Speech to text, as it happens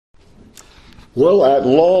Well, at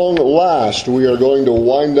long last, we are going to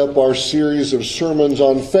wind up our series of sermons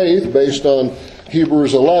on faith based on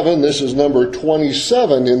Hebrews 11. This is number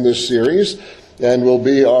 27 in this series, and will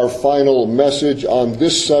be our final message on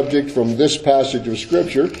this subject from this passage of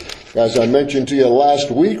Scripture. As I mentioned to you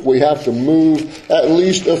last week, we have to move at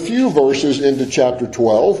least a few verses into chapter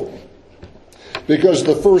 12. Because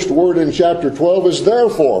the first word in chapter 12 is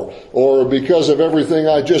therefore, or because of everything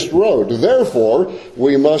I just wrote. Therefore,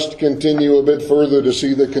 we must continue a bit further to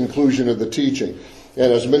see the conclusion of the teaching.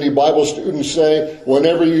 And as many Bible students say,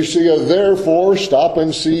 whenever you see a therefore, stop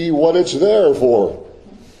and see what it's there for.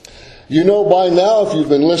 You know by now, if you've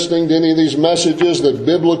been listening to any of these messages, that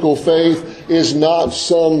biblical faith is not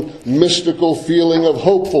some mystical feeling of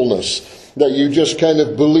hopefulness, that you just kind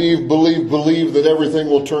of believe that everything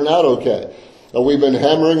will turn out okay. We've been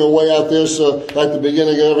hammering away at this at the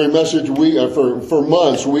beginning of every message for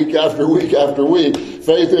months, week after week after week.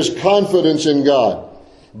 Faith is confidence in God,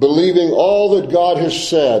 believing all that God has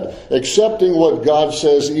said, accepting what God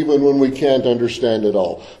says even when we can't understand it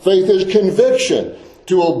all. Faith is conviction,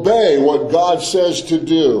 to obey what God says to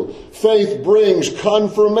do. Faith brings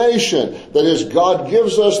confirmation, that is, God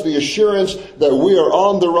gives us the assurance that we are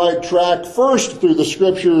on the right track, first through the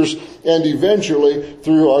Scriptures and eventually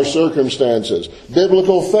through our circumstances.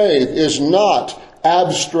 Biblical faith is not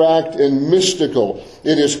abstract and mystical.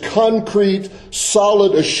 It is concrete,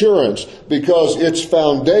 solid assurance because its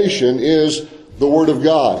foundation is the Word of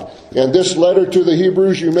God. And this letter to the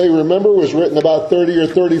Hebrews, you may remember, was written about 30 or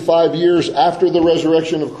 35 years after the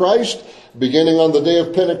resurrection of Christ, beginning on the day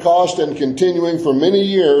of Pentecost and continuing for many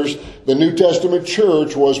years. The New Testament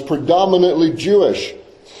church was predominantly Jewish.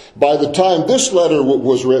 By the time this letter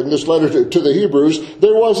was written, this letter to the Hebrews,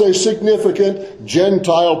 there was a significant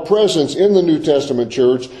Gentile presence in the New Testament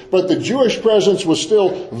church, but the Jewish presence was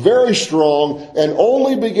still very strong and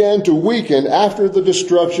only began to weaken after the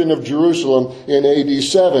destruction of Jerusalem in AD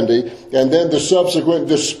 70, and then the subsequent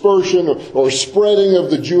dispersion or spreading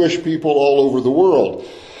of the Jewish people all over the world.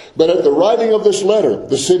 But at the writing of this letter,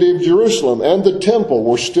 the city of Jerusalem and the temple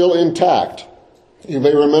were still intact. You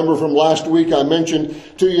may remember from last week I mentioned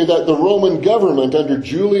to you that the Roman government under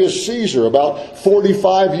Julius Caesar, about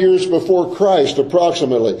 45 years before Christ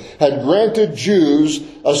approximately, had granted Jews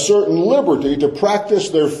a certain liberty to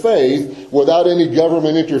practice their faith without any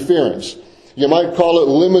government interference. You might call it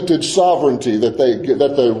limited sovereignty that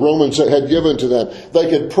the Romans had given to them. They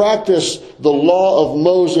could practice the law of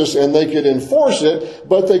Moses and they could enforce it,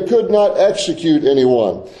 but they could not execute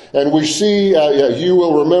anyone. And we see, you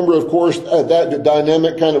will remember, of course, that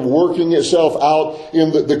dynamic kind of working itself out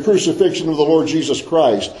in the crucifixion of the Lord Jesus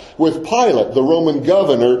Christ, with Pilate, the Roman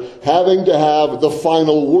governor, having to have the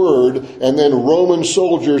final word, and then Roman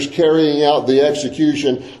soldiers carrying out the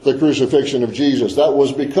execution, the crucifixion of Jesus. That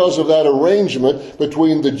was because of that arrangement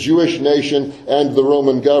between the Jewish nation and the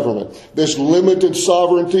Roman government. This limited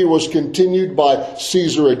sovereignty was continued by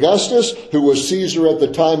Caesar Augustus, who was Caesar at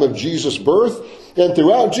the time of Jesus' birth. And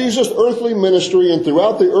throughout Jesus' earthly ministry and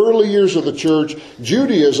throughout the early years of the church,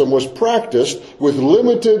 Judaism was practiced with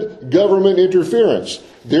limited government interference.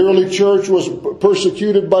 The early church was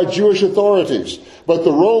persecuted by Jewish authorities, but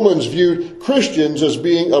the Romans viewed Christians as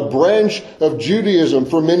being a branch of Judaism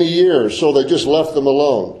for many years, so they just left them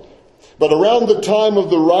alone. But around the time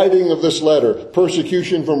of the writing of this letter,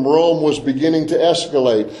 persecution from Rome was beginning to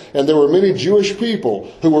escalate, and there were many Jewish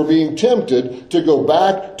people who were being tempted to go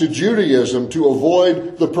back to Judaism to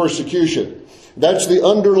avoid the persecution. That's the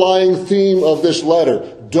underlying theme of this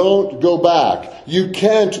letter. Don't go back. You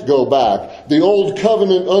can't go back. The old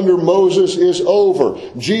covenant under Moses is over.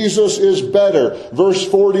 Jesus is better. Verse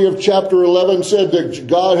 40 of chapter 11 said that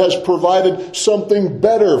God has provided something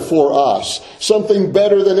better for us. Something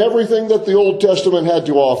better than everything that the Old Testament had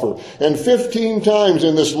to offer. And 15 times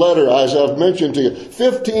in this letter, as I've mentioned to you,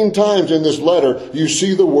 15 times in this letter, you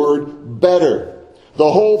see the word better. The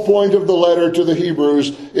whole point of the letter to the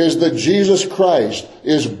Hebrews is that Jesus Christ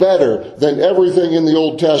is better than everything in the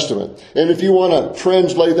Old Testament. And if you want to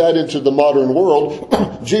translate that into the modern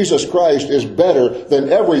world, Jesus Christ is better than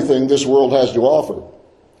everything this world has to offer.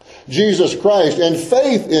 Jesus Christ and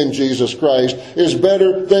faith in Jesus Christ is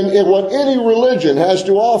better than what any religion has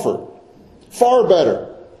to offer. Far better.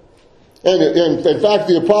 And in fact,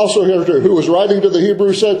 the apostle here who was writing to the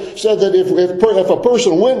Hebrews said that if a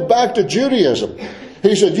person went back to Judaism,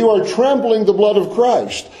 he said, you are trampling the blood of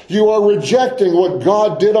Christ. You are rejecting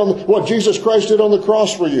what Jesus Christ did on the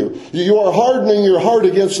cross for you. You are hardening your heart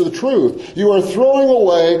against the truth. You are throwing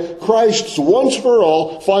away Christ's once for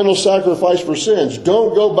all final sacrifice for sins.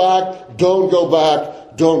 Don't go back, don't go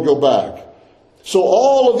back, don't go back. So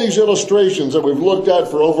all of these illustrations that we've looked at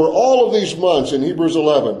for over all of these months in Hebrews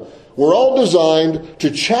 11 were all designed to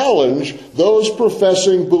challenge those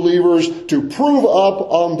professing believers to prove up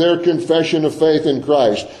on their confession of faith in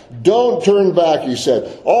Christ. Don't turn back, he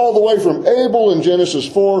said. All the way from Abel in Genesis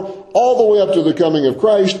 4, all the way up to the coming of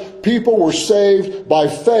Christ, people were saved by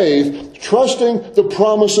faith, trusting the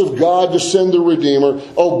promise of God to send the Redeemer,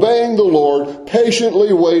 obeying the Lord,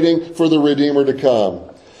 patiently waiting for the Redeemer to come.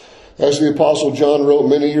 As the Apostle John wrote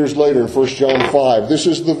many years later in 1 John 5, this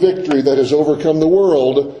is the victory that has overcome the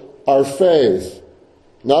world, our faith.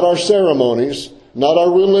 Not our ceremonies, not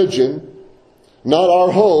our religion, not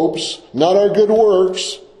our hopes, not our good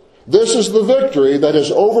works. This is the victory that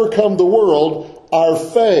has overcome the world, our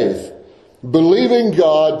faith. Believing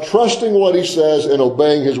God, trusting what he says, and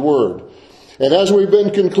obeying his word. And as we've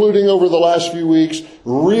been concluding over the last few weeks,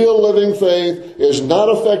 real living faith is not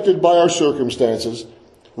affected by our circumstances.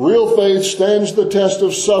 Real faith stands the test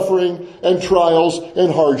of suffering and trials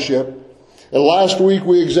and hardship. And last week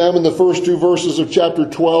we examined the first two verses of chapter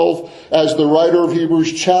 12 as the writer of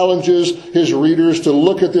Hebrews challenges his readers to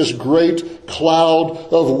look at this great cloud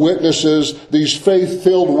of witnesses, these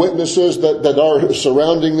faith-filled witnesses that are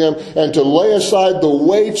surrounding them, and to lay aside the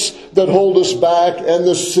weights that hold us back and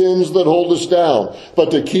the sins that hold us down,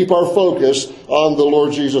 but to keep our focus on the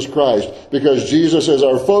Lord Jesus Christ. Because Jesus is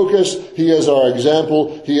our focus, he is our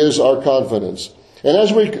example, he is our confidence. And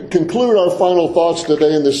as we conclude our final thoughts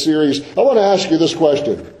today in this series, I want to ask you this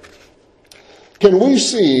question. Can we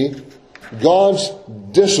see God's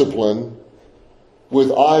discipline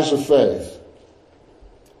with eyes of faith?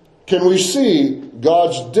 Can we see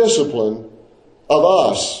God's discipline of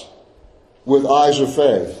us with eyes of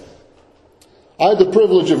faith? I had the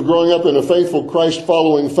privilege of growing up in a faithful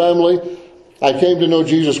Christ-following family. I came to know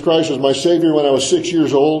Jesus Christ as my Savior when I was 6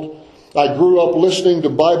 years old. I grew up listening to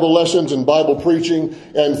Bible lessons and Bible preaching,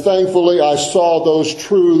 and thankfully I saw those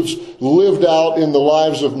truths lived out in the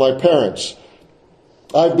lives of my parents.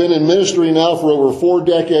 I've been in ministry now for over 4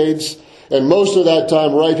 decades, and most of that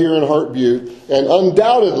time right here in Hart Butte, and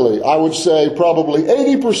undoubtedly, I would say probably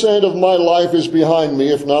 80% of my life is behind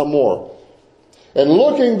me, if not more. And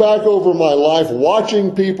looking back over my life,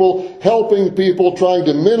 watching people, helping people, trying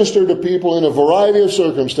to minister to people in a variety of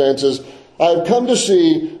circumstances, I've come to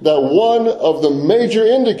see that one of the major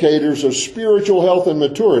indicators of spiritual health and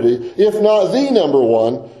maturity, if not the number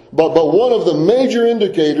one, but one of the major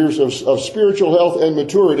indicators of spiritual health and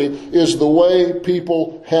maturity is the way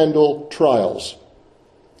people handle trials.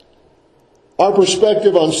 Our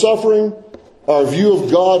perspective on suffering, our view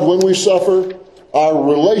of God when we suffer, our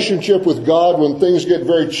relationship with God when things get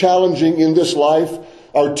very challenging in this life,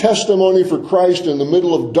 our testimony for Christ in the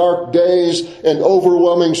middle of dark days and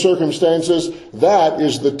overwhelming circumstances, that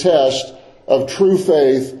is the test of true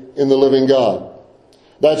faith in the living God.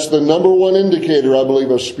 That's the number one indicator, I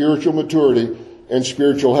believe, of spiritual maturity and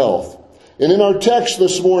spiritual health. And in our text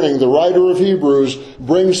this morning, the writer of Hebrews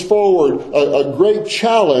brings forward a great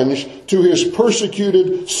challenge to his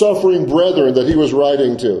persecuted, suffering brethren that he was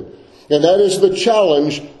writing to. And that is the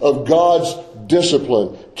challenge of God's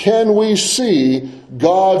discipline. Can we see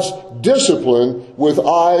God's discipline with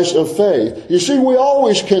eyes of faith? You see, we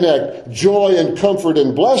always connect joy and comfort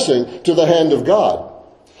and blessing to the hand of God.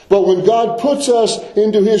 But when God puts us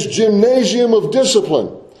into his gymnasium of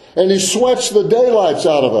discipline, and he sweats the daylights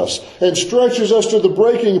out of us and stretches us to the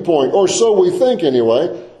breaking point, or so we think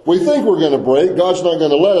anyway. We think we're going to break. God's not going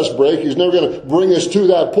to let us break. He's never going to bring us to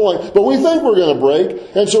that point. But we think we're going to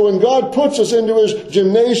break. And so when God puts us into his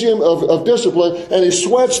gymnasium of discipline and he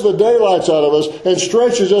sweats the daylights out of us and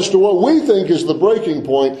stretches us to what we think is the breaking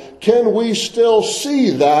point, can we still see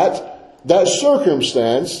that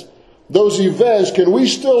circumstance, those events, can we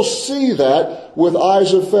still see that with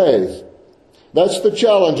eyes of faith? That's the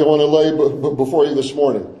challenge I want to lay before you this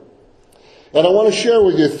morning. And I want to share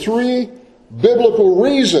with you 3 biblical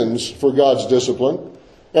reasons for God's discipline,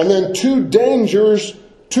 and then 2 dangers,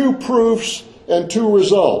 2 proofs, and 2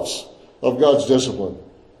 results of God's discipline.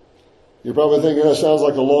 You're probably thinking that sounds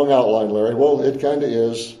like a long outline, Larry. Well, it kind of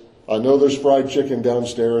is. I know there's fried chicken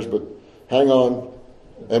downstairs, but hang on.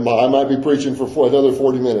 And I might be preaching for another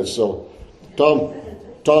 40 minutes. So Tom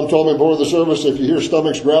told me before the service, if you hear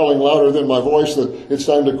stomachs growling louder than my voice, that it's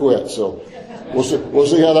time to quit. So we'll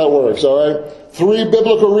see how that works, all right? 3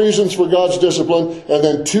 biblical reasons for God's discipline, and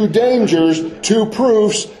then 2 dangers, 2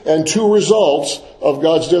 proofs, and 2 results of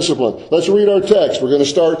God's discipline. Let's read our text. We're going to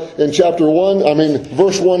start in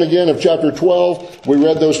verse 1 again of chapter 12. We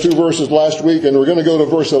read those 2 verses last week, and we're going to go to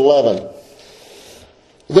verse 11.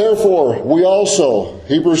 Therefore, we also,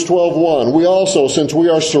 Hebrews 12:1, we also, since we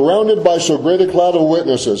are surrounded by so great a cloud of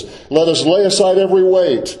witnesses, let us lay aside every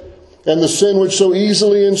weight and the sin which so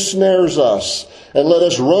easily ensnares us, and let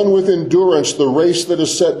us run with endurance the race that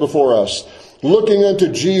is set before us, looking unto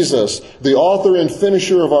Jesus, the author and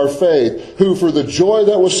finisher of our faith, who for the joy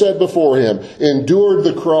that was set before him endured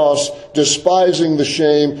the cross, despising the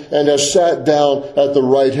shame, and has sat down at the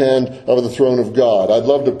right hand of the throne of God. I'd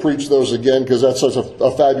love to preach those again because that's such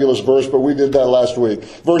a fabulous verse, but we did that last week.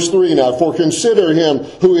 Verse 3 now, for consider him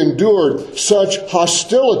who endured such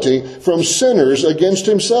hostility from sinners against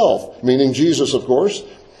himself, meaning Jesus, of course,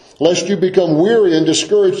 lest you become weary and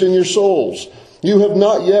discouraged in your souls. You have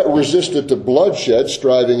not yet resisted to bloodshed,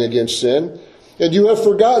 striving against sin, and you have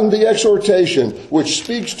forgotten the exhortation which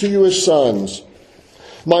speaks to you as sons.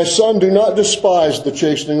 My son, do not despise the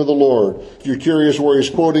chastening of the Lord. If you're curious where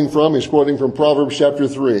he's quoting from Proverbs chapter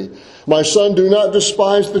 3. My son, do not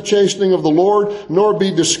despise the chastening of the Lord, nor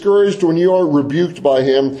be discouraged when you are rebuked by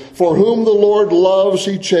him. For whom the Lord loves,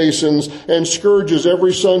 he chastens, and scourges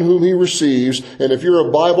every son whom he receives. And if you're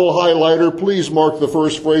a Bible highlighter, please mark the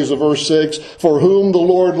first phrase of verse 6. For whom the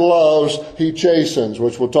Lord loves, he chastens,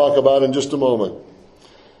 which we'll talk about in just a moment.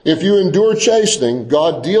 If you endure chastening,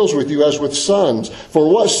 God deals with you as with sons.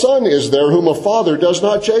 For what son is there whom a father does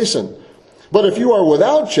not chasten? But if you are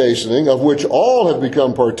without chastening, of which all have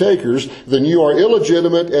become partakers, then you are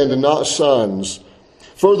illegitimate and not sons.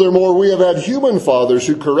 Furthermore, we have had human fathers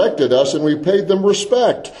who corrected us, and we paid them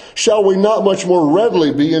respect. Shall we not much more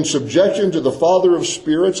readily be in subjection to the Father of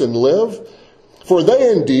spirits and live? For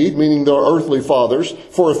they indeed, meaning their earthly fathers,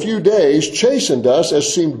 for a few days chastened us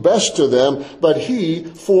as seemed best to them, but he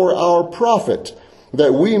for our profit,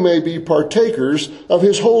 that we may be partakers of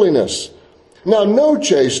his holiness. Now no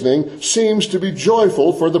chastening seems to be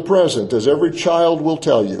joyful for the present, as every child will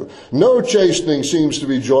tell you. No chastening seems to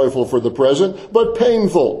be joyful for the present, but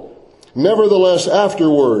painful. Nevertheless,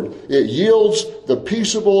 afterward, it yields the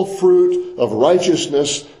peaceable fruit of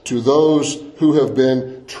righteousness to those who have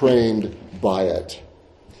been trained by it.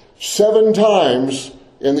 7 times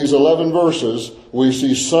in these 11 verses, we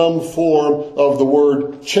see some form of the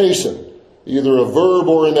word chasten, either a verb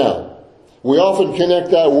or a noun. We often connect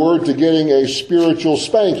that word to getting a spiritual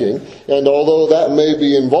spanking, and although that may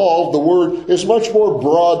be involved, the word is much more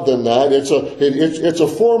broad than that. It's a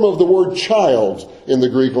form of the word child in the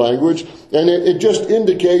Greek language, and it just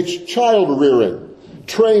indicates child rearing,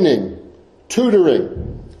 training,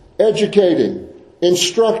 tutoring, educating,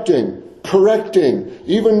 instructing, correcting,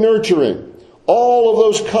 even nurturing. All of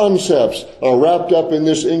those concepts are wrapped up in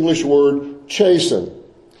this English word chasten.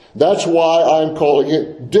 That's why I'm calling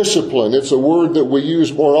it discipline. It's a word that we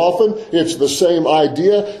use more often. It's the same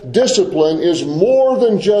idea. Discipline is more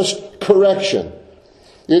than just correction.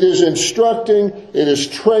 It is instructing, it is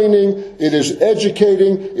training, it is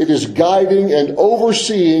educating, it is guiding and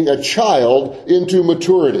overseeing a child into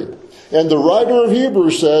maturity. And the writer of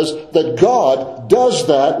Hebrews says that God does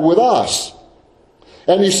that with us.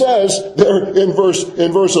 And he says there in verse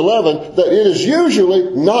 11 that it is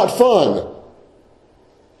usually not fun.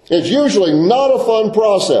 It's usually not a fun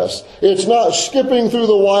process. It's not skipping through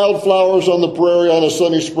the wildflowers on the prairie on a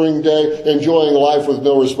sunny spring day, enjoying life with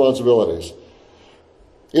no responsibilities.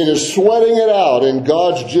 It is sweating it out in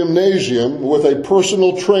God's gymnasium with a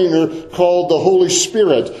personal trainer called the Holy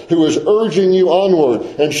Spirit, who is urging you onward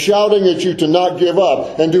and shouting at you to not give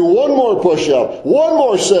up and do one more push-up, one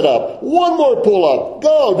more sit-up, one more pull-up.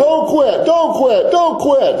 Go, don't quit, don't quit, don't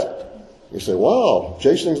quit. You say, wow,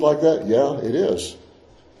 chastening's like that? Yeah, it is.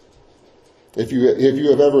 If you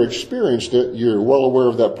have ever experienced it, you're well aware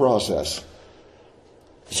of that process.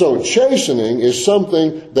 So chastening is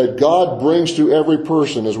something that God brings to every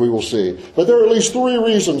person, as we will see. But there are at least 3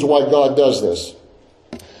 reasons why God does this.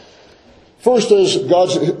 First is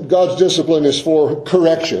God's discipline is for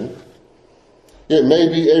correction. It may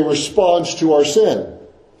be a response to our sin.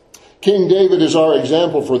 King David is our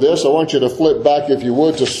example for this. I want you to flip back, if you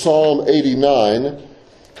would, to Psalm 89.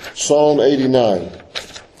 Psalm 89.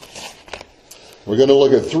 We're going to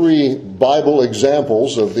look at 3 Bible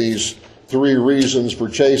examples of these 3 reasons for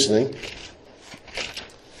chastening.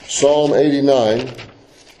 Psalm 89.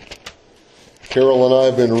 Carol and I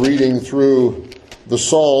have been reading through the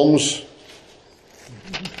Psalms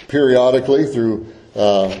periodically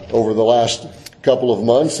over the last couple of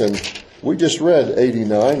months, and we just read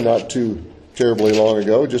 89 not too terribly long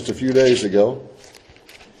ago, just a few days ago.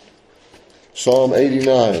 Psalm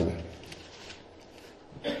 89.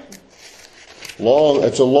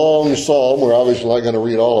 It's a long psalm. We're obviously not going to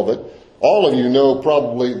read all of it. All of you know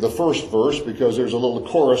probably the first verse because there's a little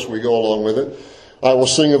chorus we go along with it. I will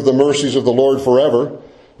sing of the mercies of the Lord forever.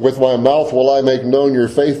 With my mouth will I make known your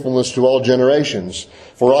faithfulness to all generations.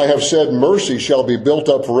 For I have said, mercy shall be built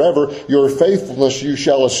up forever. Your faithfulness you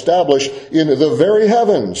shall establish in the very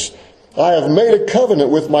heavens. I have made a covenant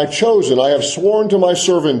with my chosen. I have sworn to my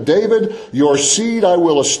servant David, your seed I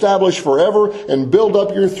will establish forever and build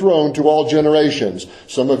up your throne to all generations.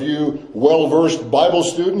 Some of you well-versed Bible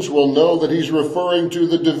students will know that he's referring to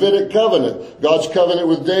the Davidic covenant, God's covenant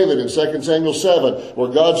with David in 2 Samuel 7,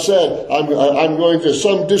 where God said, I'm going to,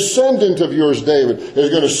 some descendant of yours, David, is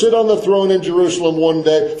going to sit on the throne in Jerusalem one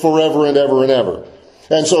day forever and ever and ever.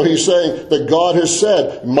 And so he's saying that God has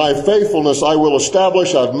said, my faithfulness I will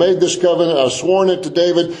establish. I've made this covenant. I've sworn it to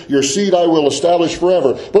David. Your seed I will establish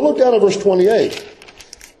forever. But look down at verse 28.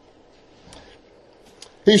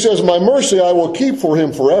 He says, my mercy I will keep for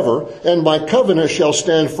him forever, and my covenant shall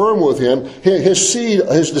stand firm with him. His seed,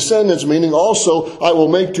 his descendants, meaning also I will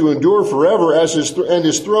make to endure forever, and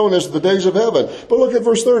his throne as the days of heaven. But look at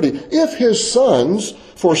verse 30. If his sons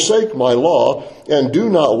forsake my law, and do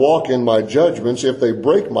not walk in my judgments, if they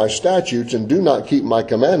break my statutes and do not keep my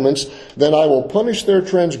commandments, then I will punish their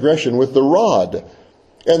transgression with the rod,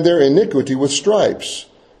 and their iniquity with stripes.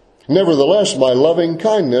 Nevertheless, my loving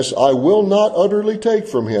kindness I will not utterly take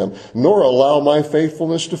from him, nor allow my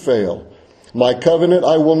faithfulness to fail. My covenant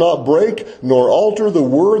I will not break, nor alter the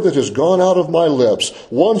word that has gone out of my lips.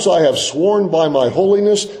 Once I have sworn by my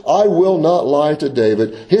holiness, I will not lie to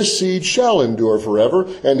David. His seed shall endure forever,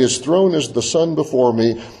 and his throne is the sun before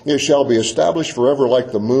me. It shall be established forever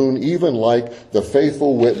like the moon, even like the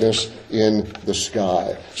faithful witness in the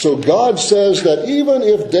sky. So God says that even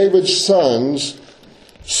if David's sons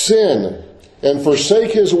sin and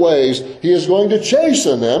forsake his ways, he is going to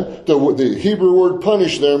chasten them. The Hebrew word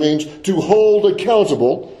punish there means to hold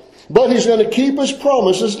accountable, but he's going to keep his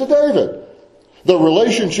promises to David. The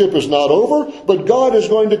relationship is not over, but God is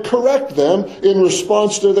going to correct them in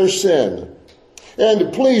response to their sin.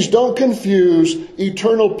 And please don't confuse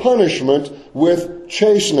eternal punishment with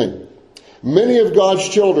chastening. Many of God's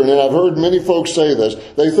children, and I've heard many folks say this,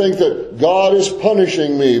 they think that God is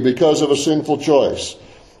punishing me because of a sinful choice.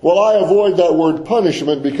 Well, I avoid that word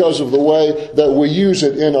punishment because of the way that we use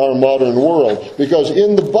it in our modern world. Because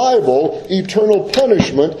in the Bible, eternal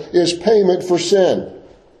punishment is payment for sin.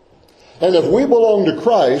 And if we belong to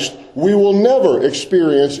Christ, we will never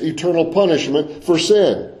experience eternal punishment for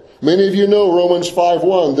sin. Many of you know Romans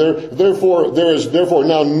 5:1. There is therefore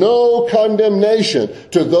now no condemnation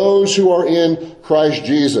to those who are in Christ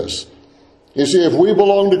Jesus. You see, if we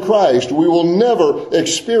belong to Christ, we will never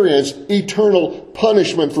experience eternal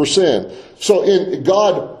punishment for sin. So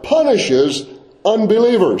God punishes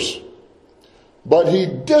unbelievers, but he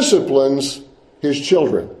disciplines his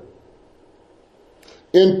children.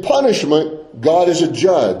 In punishment, God is a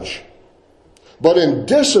judge, but in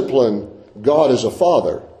discipline, God is a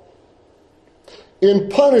father. In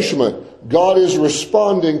punishment, God is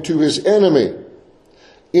responding to his enemy.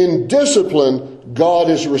 In discipline, God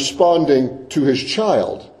is responding to his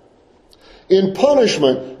child. In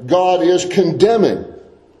punishment, God is condemning.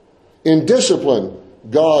 In discipline,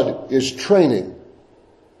 God is training.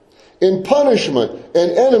 In punishment, an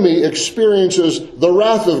enemy experiences the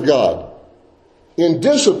wrath of God. In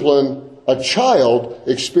discipline, a child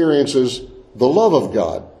experiences the love of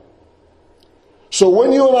God. So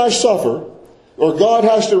when you and I suffer, or God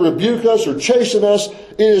has to rebuke us or chasten us,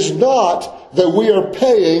 it is not that we are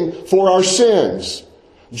paying for our sins.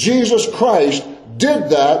 Jesus Christ did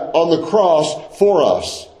that on the cross for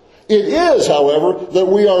us. It is, however, that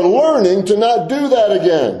we are learning to not do that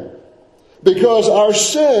again, because our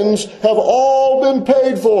sins have all been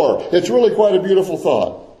paid for. It's really quite a beautiful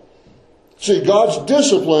thought. See, God's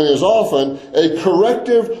discipline is often a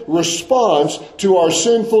corrective response to our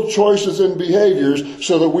sinful choices and behaviors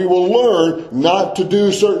so that we will learn not to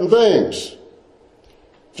do certain things.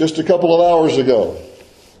 Just a couple of hours ago,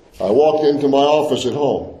 I walked into my office at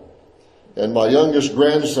home, and my youngest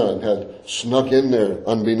grandson had snuck in there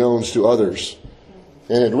unbeknownst to others,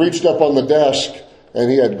 and had reached up on the desk, and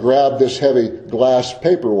he had grabbed this heavy glass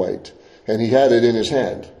paperweight, and he had it in his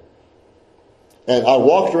hand. And I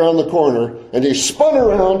walked around the corner, and he spun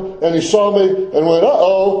around, and he saw me, and went,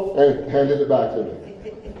 uh-oh, and handed it back to me.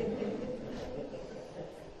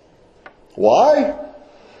 Why?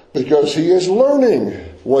 Because he is learning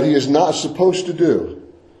what he is not supposed to do.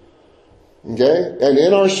 Okay? And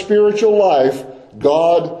in our spiritual life,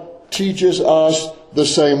 God teaches us the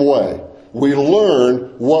same way. We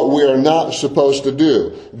learn what we are not supposed to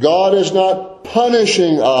do. God is not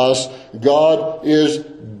punishing us. God is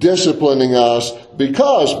disciplining us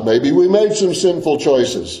because maybe we made some sinful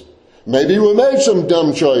choices. Maybe we made some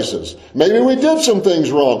dumb choices. Maybe we did some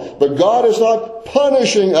things wrong. But God is not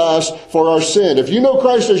punishing us for our sin. If you know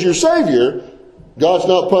Christ as your Savior, God's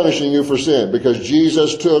not punishing you for sin because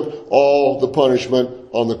Jesus took all the punishment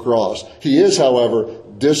on the cross. He is, however,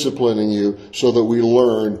 disciplining you so that we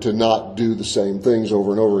learn to not do the same things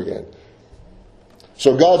over and over again.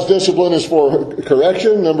 So God's discipline is for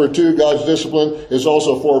correction. Number 2, God's discipline is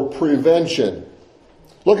also for prevention.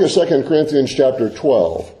 Look at 2 Corinthians chapter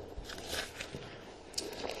 12.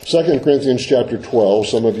 2 Corinthians chapter 12.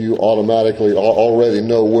 Some of you automatically already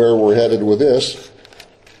know where we're headed with this.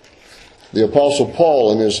 The Apostle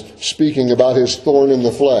Paul, in his speaking about his thorn in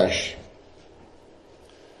the flesh.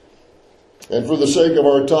 And for the sake of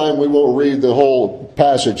our time, we won't read the whole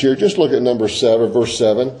passage here. Just look at verse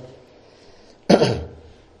 7.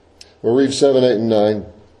 We'll read 7, 8, and 9.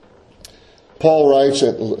 Paul writes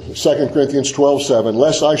at 2 Corinthians 12:7,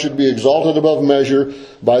 "Lest I should be exalted above measure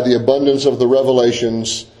by the abundance of the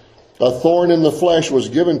revelations, a thorn in the flesh was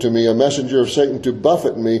given to me, a messenger of Satan to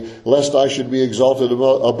buffet me, lest I should be exalted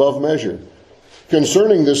above measure.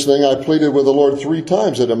 Concerning this thing I pleaded with the Lord 3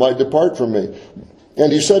 times that it might depart from me.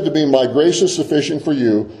 And he said to me, My grace is sufficient for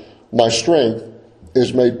you, my strength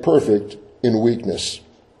is made perfect in weakness.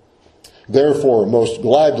 Therefore, most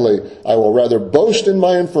gladly, I will rather boast in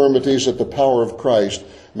my infirmities that the power of Christ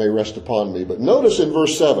may rest upon me." But notice in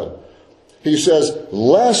verse 7, he says,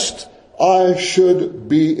 "Lest I should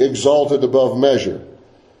be exalted above measure.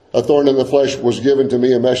 A thorn in the flesh was given to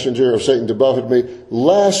me, a messenger of Satan to buffet me,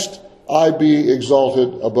 lest I be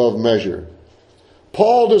exalted above measure."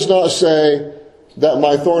 Paul does not say that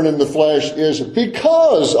my thorn in the flesh is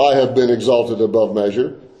because I have been exalted above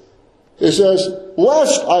measure. It says,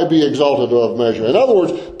 lest I be exalted above measure. In other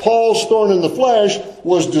words, Paul's thorn in the flesh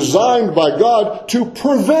was designed by God to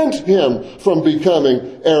prevent him from becoming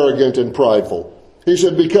arrogant and prideful. He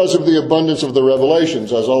said, because of the abundance of the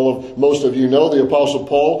revelations. As most of you know, the Apostle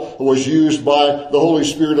Paul was used by the Holy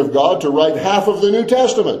Spirit of God to write half of the New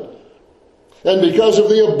Testament. And because of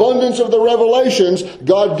the abundance of the revelations,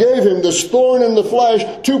 God gave him this thorn in the flesh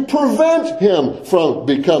to prevent him from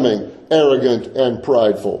becoming arrogant and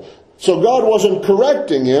prideful. So God wasn't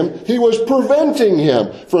correcting him, he was preventing him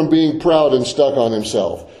from being proud and stuck on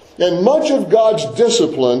himself. And much of God's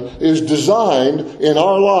discipline is designed in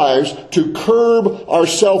our lives to curb our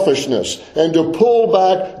selfishness and to pull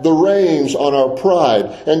back the reins on our pride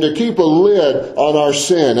and to keep a lid on our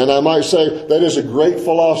sin. And I might say that is a great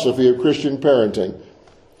philosophy of Christian parenting.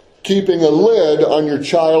 Keeping a lid on your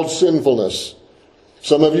child's sinfulness.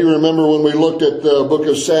 Some of you remember when we looked at the book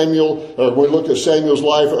of Samuel, or we looked at Samuel's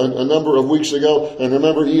life a number of weeks ago, and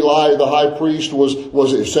remember Eli, the high priest,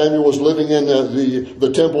 Samuel was living in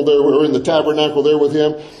the temple there, or in the tabernacle there with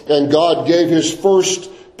him, and God gave his first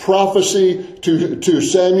prophecy to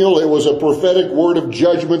Samuel. It was a prophetic word of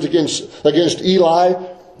judgment against Eli,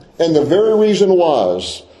 and the very reason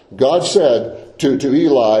was, God said to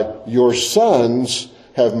Eli, your sons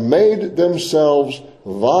have made themselves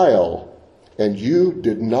vile, and you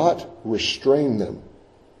did not restrain them.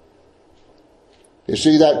 You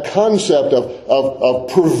see, that concept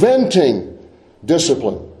of preventing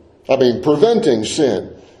preventing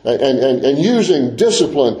sin, and using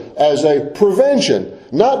discipline as a prevention,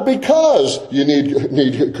 not because you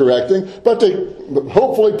need correcting, but to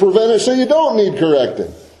hopefully prevent it so you don't need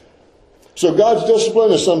correcting. So God's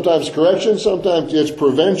discipline is sometimes correction, sometimes it's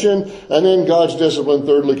prevention, and then God's discipline,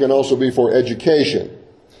 thirdly, can also be for education.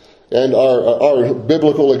 And our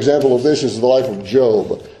biblical example of this is the life of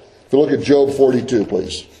Job. If you look at Job 42,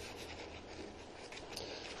 please.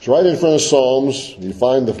 It's right in front of Psalms. You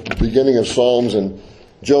find the beginning of Psalms, and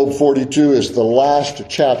Job 42 is the last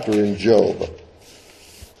chapter in Job.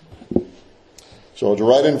 So it's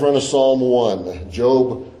right in front of Psalm 1,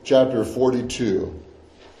 Job chapter 42.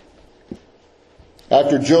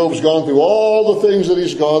 After Job's gone through all the things that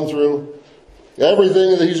he's gone through,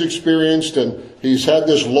 everything that he's experienced, and he's had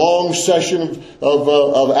this long session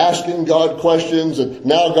of asking God questions, and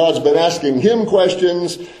now God's been asking him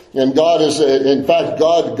questions, and God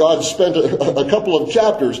spent a couple of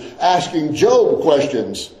chapters asking Job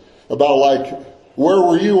questions about, like, where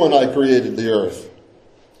were you when I created the earth?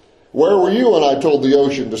 Where were you when I told the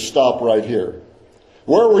ocean to stop right here?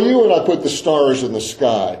 Where were you when I put the stars in the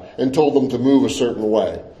sky and told them to move a certain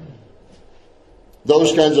way?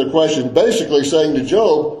 Those kinds of questions, basically saying to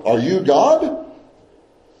Job, are you God?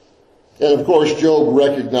 And of course, Job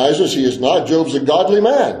recognizes he is not. Job's a godly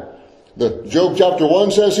man. Job chapter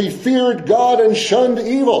 1 says he feared God and shunned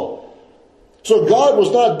evil. So God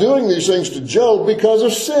was not doing these things to Job because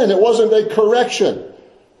of sin. It wasn't a correction.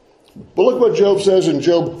 But look what Job says in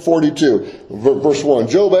Job 42, verse 1.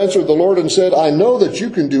 Job answered the Lord and said, I know that you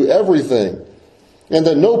can do everything, and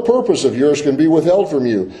that no purpose of yours can be withheld from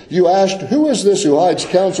you. You asked, who is this who hides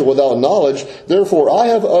counsel without knowledge? Therefore I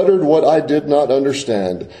have uttered what I did not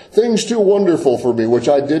understand, things too wonderful for me, which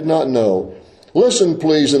I did not know. Listen,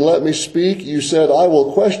 please, and let me speak. You said, I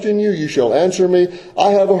will question you, you shall answer me.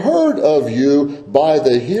 I have heard of you by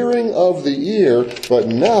the hearing of the ear, but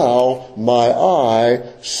now my eye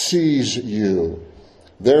sees you.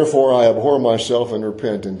 Therefore I abhor myself and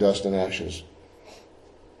repent in dust and ashes.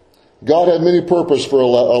 God had many purposes for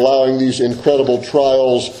allowing these incredible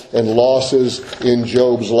trials and losses in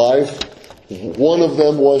Job's life. One of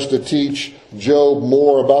them was to teach Job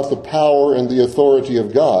more about the power and the authority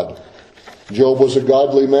of God. Job was a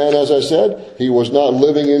godly man, as I said. He was not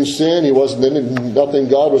living in sin. He wasn't nothing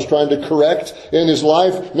God was trying to correct in his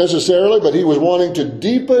life necessarily, but he was wanting to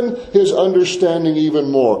deepen his understanding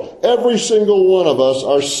even more. Every single one of us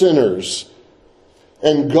are sinners.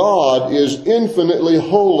 And God is infinitely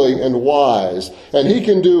holy and wise. And he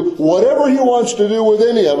can do whatever he wants to do with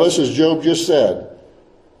any of us, as Job just said.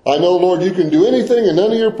 I know, Lord, you can do anything and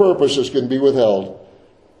none of your purposes can be withheld.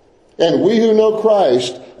 And we who know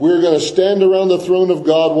Christ, we're going to stand around the throne of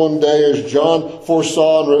God one day, as John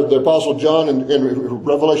foresaw, the Apostle John in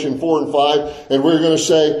Revelation 4 and 5, and we're going to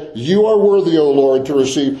say, you are worthy, O Lord, to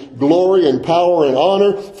receive glory and power and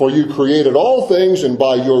honor, for you created all things, and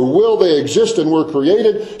by your will they exist and were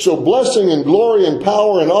created. So blessing and glory and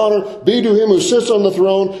power and honor be to him who sits on the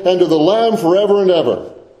throne and to the Lamb forever and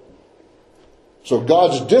ever. So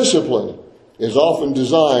God's discipline is often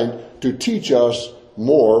designed to teach us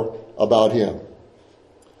more about him.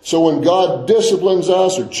 So when God disciplines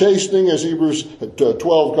us, or chastening as Hebrews 12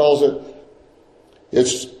 calls it,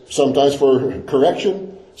 it's sometimes for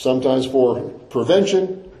correction, sometimes for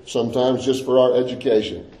prevention, sometimes just for our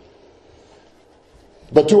education.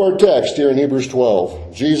 But to our text here in Hebrews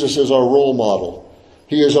 12, Jesus is our role model.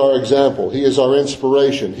 He is our example. He is our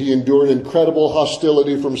inspiration. He endured incredible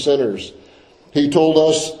hostility from sinners. He told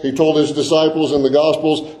his disciples in the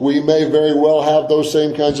Gospels, we may very well have those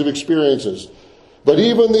same kinds of experiences. But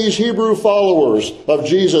even these Hebrew followers of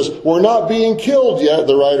Jesus were not being killed yet,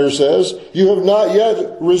 the writer says. You have not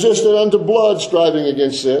yet resisted unto blood, striving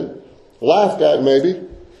against sin. Laughed at maybe,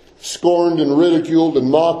 scorned and ridiculed and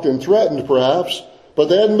mocked and threatened perhaps, but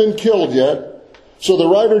they hadn't been killed yet. So the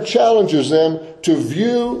writer challenges them to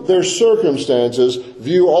view their circumstances,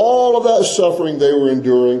 view all of that suffering they were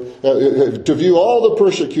enduring, to view all the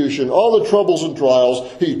persecution, all the troubles and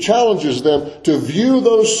trials. He challenges them to view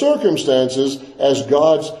those circumstances as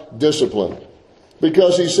God's discipline.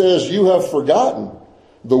 Because he says, you have forgotten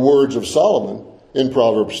the words of Solomon in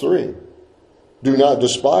Proverbs 3. Do not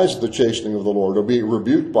despise the chastening of the Lord, or be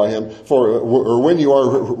rebuked by him. Or when you are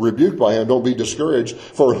rebuked by him, don't be discouraged.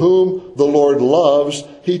 For whom the Lord loves,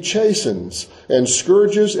 he chastens, and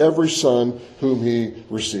scourges every son whom he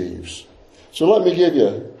receives. So let me give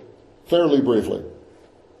you, fairly briefly,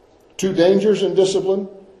 2 dangers in discipline,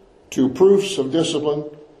 2 proofs of discipline,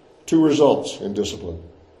 2 results in discipline.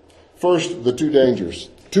 First, the 2 dangers,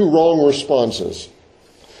 2 wrong responses.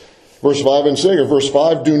 Verse 5 and 6, or verse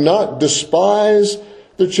 5, do not despise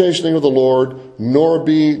the chastening of the Lord, nor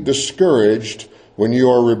be discouraged when you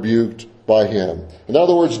are rebuked by him. In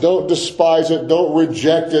other words, don't despise it, don't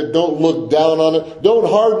reject it, don't look down on it, don't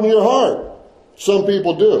harden your heart. Some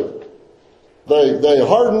people do. They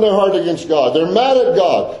harden their heart against God. They're mad at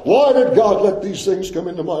God. Why did God let these things come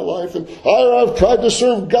into my life? And I've tried to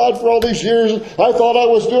serve God for all these years. And I thought I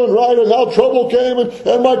was doing right, and now trouble came,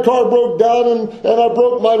 and my car broke down, and I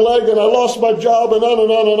broke my leg, and I lost my job, and on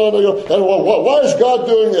and on and on. And why is God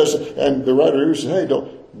doing this? And the writer here says, hey,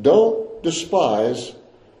 don't despise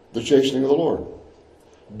the chastening of the Lord.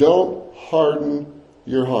 Don't harden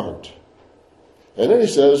your heart. And then he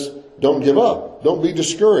says, don't give up. Don't be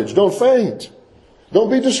discouraged. Don't faint. Don't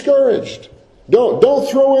be discouraged. Don't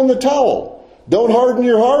throw in the towel. Don't harden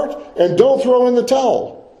your heart, and don't throw in the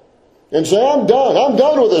towel. And say, I'm done. I'm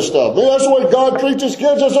done with this stuff. That's the way God treats his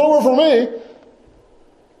kids. It's over for me.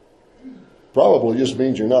 Probably just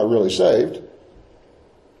means you're not really saved.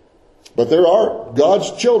 But there are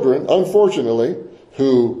God's children, unfortunately,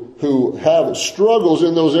 who have struggles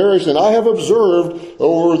in those areas. And I have observed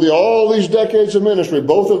over all these decades of ministry,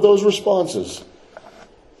 both of those responses.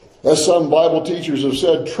 As some Bible teachers have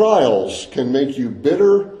said, trials can make you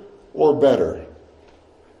bitter or better.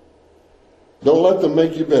 Don't let them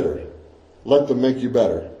make you bitter. Let them make you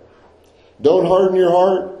better. Don't harden your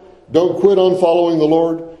heart. Don't quit on following the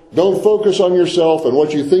Lord. Don't focus on yourself and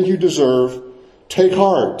what you think you deserve. Take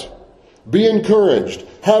heart. Be encouraged.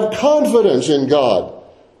 Have confidence in God.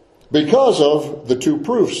 because of the two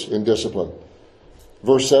proofs in discipline.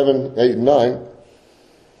 Verse 7, 8, and 9.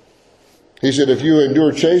 He said, if you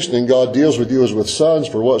endure chastening, God deals with you as with sons.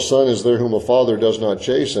 For what son is there whom a father does not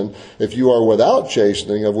chasten? If you are without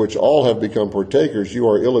chastening, of which all have become partakers, you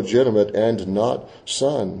are illegitimate and not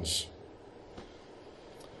sons.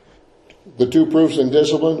 The two proofs in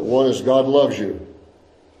discipline, one is God loves you.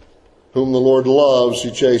 Whom the Lord loves, he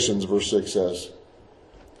chastens, verse 6 says.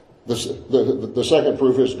 The second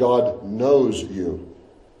proof is God knows you.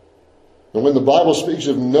 And when the Bible speaks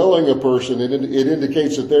of knowing a person, it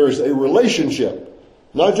indicates that there is a relationship,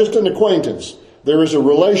 not just an acquaintance. There is a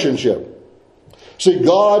relationship. See,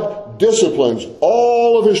 God disciplines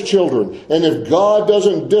all of his children. And if God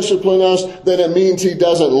doesn't discipline us, then it means he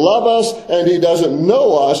doesn't love us and he doesn't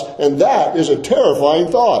know us. And that is a terrifying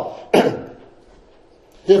thought.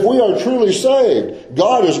 If we are truly saved,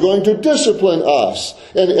 God is going to discipline us.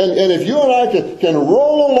 And if you and I can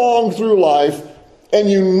roll along through life and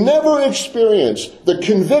you never experience the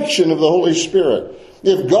conviction of the Holy Spirit,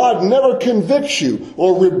 if God never convicts you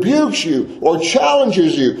or rebukes you or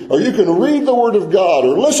challenges you, or you can read the Word of God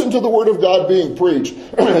or listen to the Word of God being preached,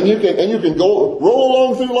 and you can go roll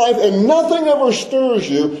along through life and nothing ever stirs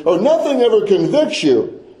you or nothing ever convicts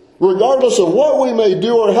you, regardless of what we may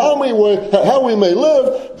do or how we may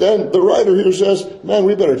live, then the writer here says, man,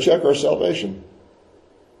 we better check our salvation.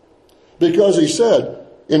 Because he said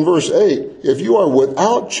in verse 8, if you are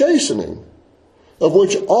without chastening, of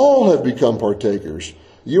which all have become partakers,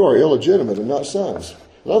 you are illegitimate and not sons.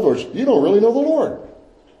 In other words, you don't really know the Lord.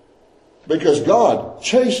 Because God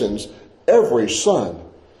chastens every son.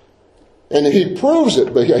 And he proves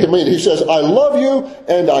it. He says, I love you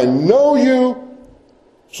and I know you,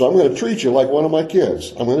 so I'm going to treat you like one of my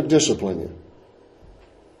kids. I'm going to discipline you.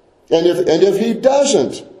 And if he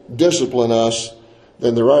doesn't discipline us,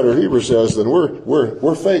 then the writer of Hebrews says, then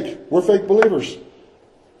we're fake. We're fake believers.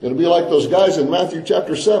 It'll be like those guys in Matthew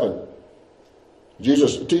chapter 7.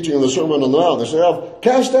 Jesus teaching in the Sermon on the Mount. They say, I've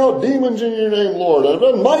cast out demons in your name, Lord. I've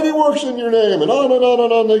done mighty works in your name. And on and on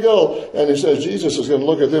and on they go. And he says, Jesus is going to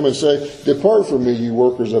look at them and say, depart from me, you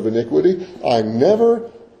workers of iniquity. I never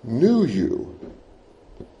knew you.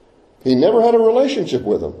 He never had a relationship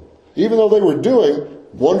with them, even though they were doing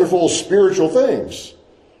wonderful spiritual things.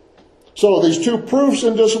 So these two proofs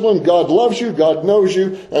in discipline, God loves you, God knows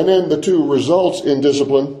you, and then the two results in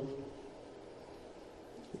discipline.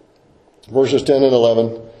 Verses 10 and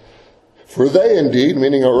 11. For they indeed,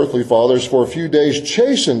 meaning our earthly fathers, for a few days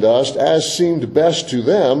chastened us as seemed best to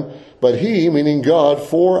them, but he, meaning God,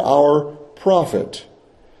 for our profit,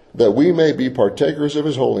 that we may be partakers of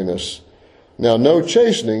his holiness. Now no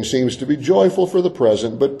chastening seems to be joyful for the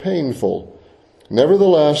present, but painful.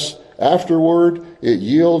 Nevertheless, afterward, it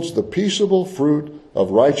yields the peaceable fruit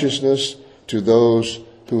of righteousness to those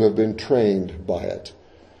who have been trained by it.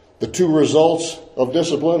 The two results of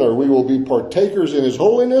discipline are we will be partakers in his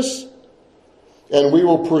holiness, and we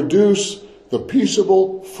will produce the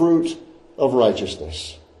peaceable fruit of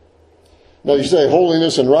righteousness. Now you say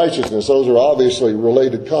holiness and righteousness, those are obviously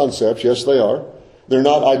related concepts. Yes, they are. They're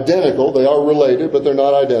not identical. They are related, but they're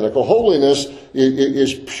not identical. Holiness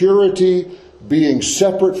is purity, being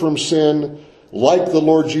separate from sin, like the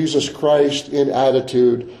Lord Jesus Christ in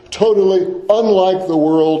attitude, totally unlike the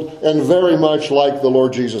world and very much like the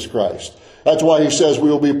Lord Jesus Christ. That's why he says we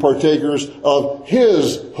will be partakers of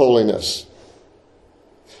his holiness.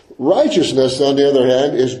 Righteousness, on the other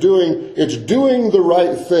hand, is doing the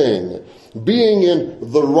right thing, being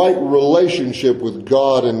in the right relationship with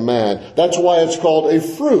God and man. That's why it's called a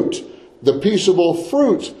fruit, the peaceable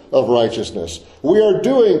fruit of righteousness. We are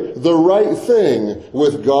doing the right thing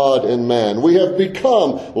with God and man. We have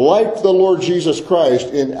become like the Lord Jesus Christ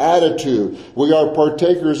in attitude. We are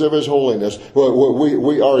partakers of his holiness.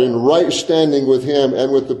 We are in right standing with him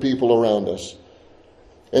and with the people around us.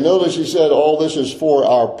 And notice he said all this is for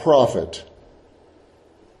our profit.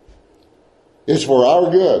 It's for our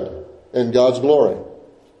good and God's glory.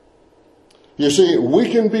 You see, we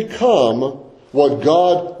can become what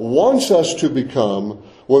God wants us to become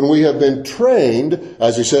when we have been trained,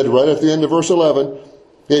 as he said right at the end of verse 11,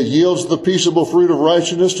 it yields the peaceable fruit of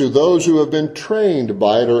righteousness to those who have been trained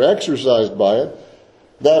by it or exercised by it.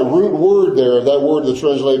 That root word there, that word that's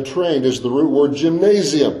translated trained, is the root word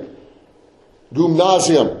gymnasium.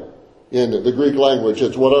 Gymnasium in the Greek language.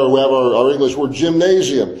 It's what we have our English word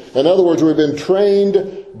gymnasium. In other words, we've been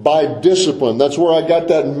trained by discipline. That's where I got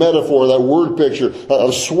that metaphor, that word picture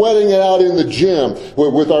of sweating it out in the gym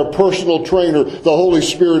with our personal trainer, the Holy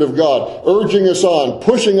Spirit of God, urging us on,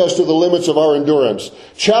 pushing us to the limits of our endurance,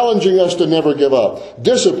 challenging us to never give up.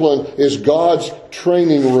 Discipline is God's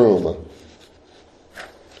training room.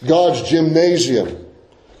 God's gymnasium,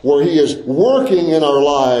 where He is working in our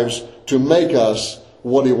lives to make us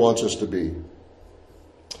what He wants us to be.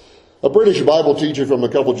 A British Bible teacher from a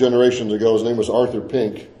couple generations ago, his name was Arthur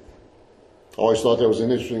Pink. I always thought that was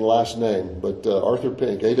an interesting last name, but Arthur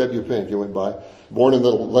Pink, A.W. Pink, he went by. Born in the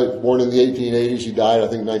 1880s, he died, I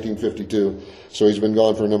think, in 1952. So he's been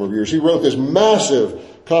gone for a number of years. He wrote this massive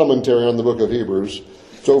commentary on the book of Hebrews.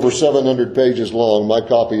 It's over 700 pages long. My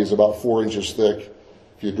copy is about 4 inches thick.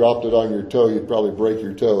 If you dropped it on your toe, you'd probably break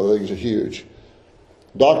your toe. The things are huge.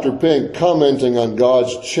 Dr. Pink, commenting on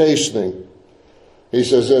God's chastening, he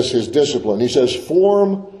says this, his discipline. He says,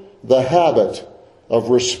 form the habit of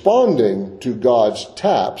responding to God's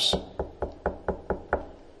taps,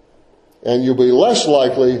 and you'll be less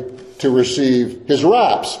likely to receive His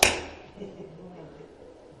raps.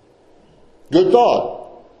 Good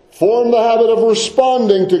thought. Form the habit of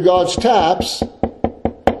responding to God's taps,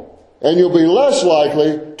 and you'll be less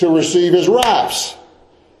likely to receive His raps.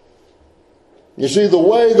 You see, the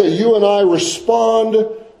way that you and I respond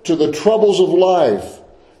to the troubles of life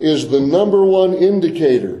is the number one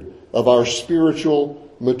indicator of our spiritual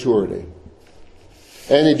maturity.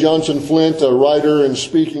 Annie Johnson Flint, a writer, and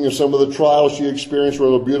speaking of some of the trials she experienced,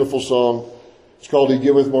 wrote a beautiful song. It's called He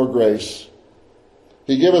Giveth More Grace.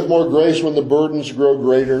 He giveth more grace when the burdens grow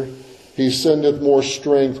greater. He sendeth more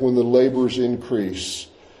strength when the labors increase.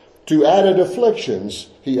 To added afflictions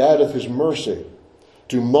He addeth His mercy.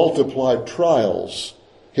 To multiplied trials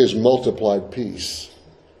His multiplied peace.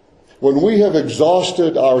 When we have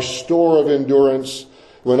exhausted our store of endurance,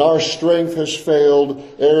 when our strength has failed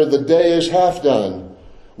ere the day is half done,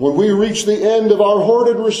 when we reach the end of our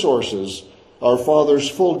hoarded resources, our Father's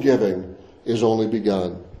full giving is only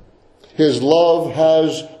begun. His love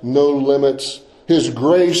has no limits. His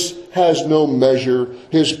grace has no measure.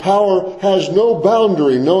 His power has no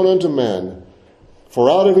boundary known unto men. For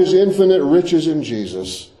out of His infinite riches in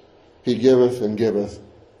Jesus, He giveth and giveth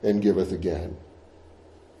and giveth again.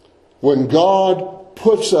 When God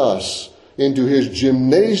puts us into His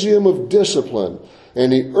gymnasium of discipline,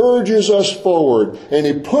 and He urges us forward, and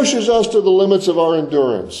He pushes us to the limits of our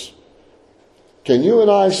endurance, can you and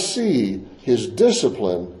I see His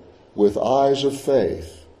discipline with eyes of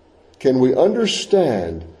faith? Can we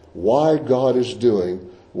understand why God is doing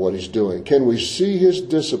what He's doing? Can we see His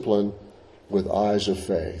discipline with eyes of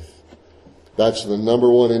faith? That's the number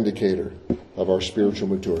one indicator of our spiritual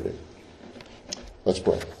maturity. Let's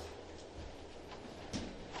pray.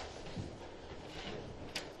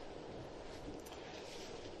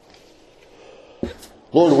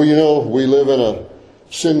 Lord, we know we live in a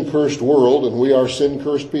sin-cursed world, and we are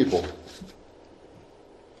sin-cursed people.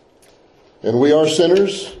 And we are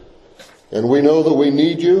sinners, and we know that we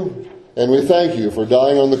need You, and we thank You for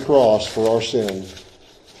dying on the cross for our sins.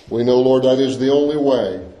 We know, Lord, that is the only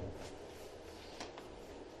way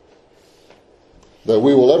that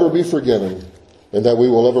we will ever be forgiven and that we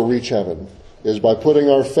will ever reach heaven, is by putting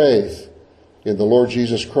our faith in the Lord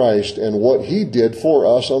Jesus Christ and what He did for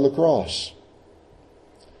us on the cross.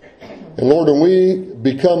 And Lord, when we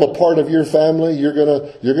become a part of Your family, you're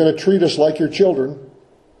gonna treat us like Your children.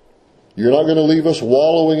 You're not going to leave us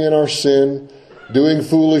wallowing in our sin, doing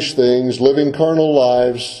foolish things, living carnal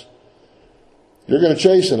lives. You're going to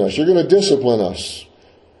chasten us. You're going to discipline us.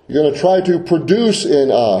 You're going to try to produce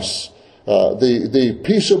in us the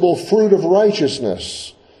peaceable fruit of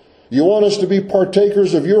righteousness. You want us to be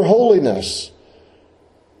partakers of Your holiness.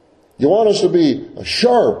 You want us to be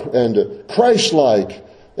sharp and Christ-like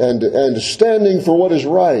and standing for what is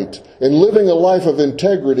right and living a life of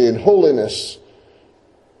integrity and holiness.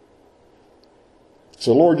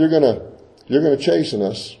 So Lord, you're going to chasten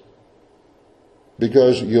us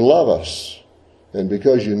because You love us and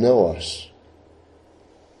because You know us.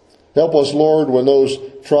 Help us, Lord, when those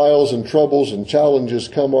trials and troubles and challenges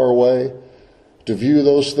come our way, to view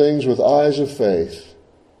those things with eyes of faith,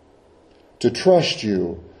 to trust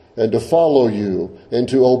You and to follow You and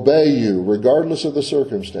to obey You regardless of the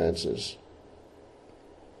circumstances.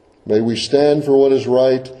 May we stand for what is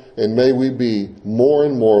right, and may we be more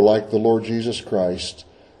and more like the Lord Jesus Christ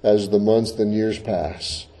as the months and years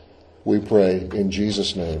pass. We pray in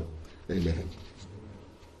Jesus' name. Amen.